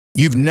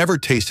You've never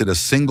tasted a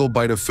single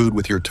bite of food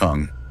with your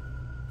tongue.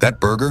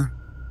 That burger,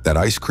 that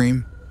ice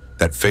cream,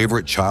 that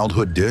favorite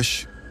childhood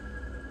dish,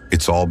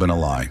 it's all been a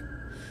lie.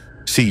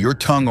 See, your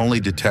tongue only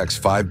detects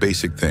 5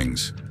 basic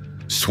things: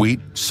 sweet,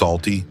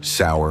 salty,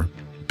 sour,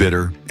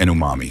 bitter, and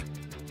umami.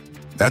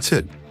 That's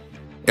it.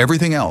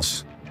 Everything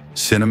else,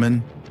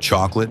 cinnamon,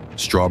 chocolate,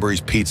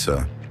 strawberries,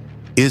 pizza,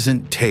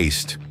 isn't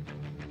taste.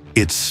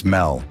 It's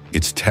smell,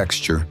 it's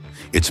texture,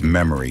 it's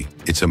memory,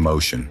 it's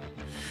emotion.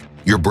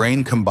 Your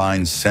brain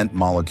combines scent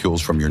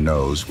molecules from your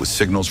nose with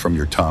signals from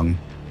your tongue,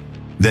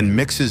 then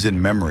mixes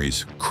in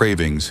memories,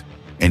 cravings,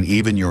 and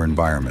even your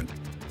environment,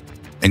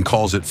 and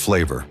calls it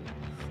flavor.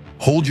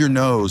 Hold your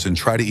nose and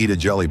try to eat a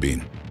jelly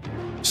bean.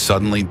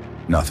 Suddenly,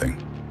 nothing,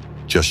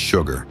 just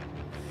sugar.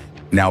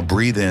 Now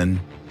breathe in,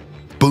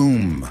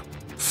 boom,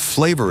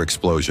 flavor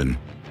explosion.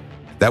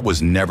 That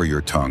was never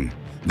your tongue.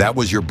 That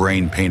was your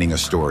brain painting a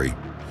story.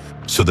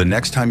 So the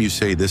next time you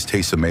say this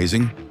tastes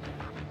amazing,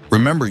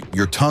 remember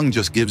your tongue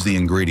just gives the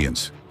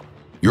ingredients.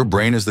 Your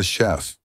brain is the chef.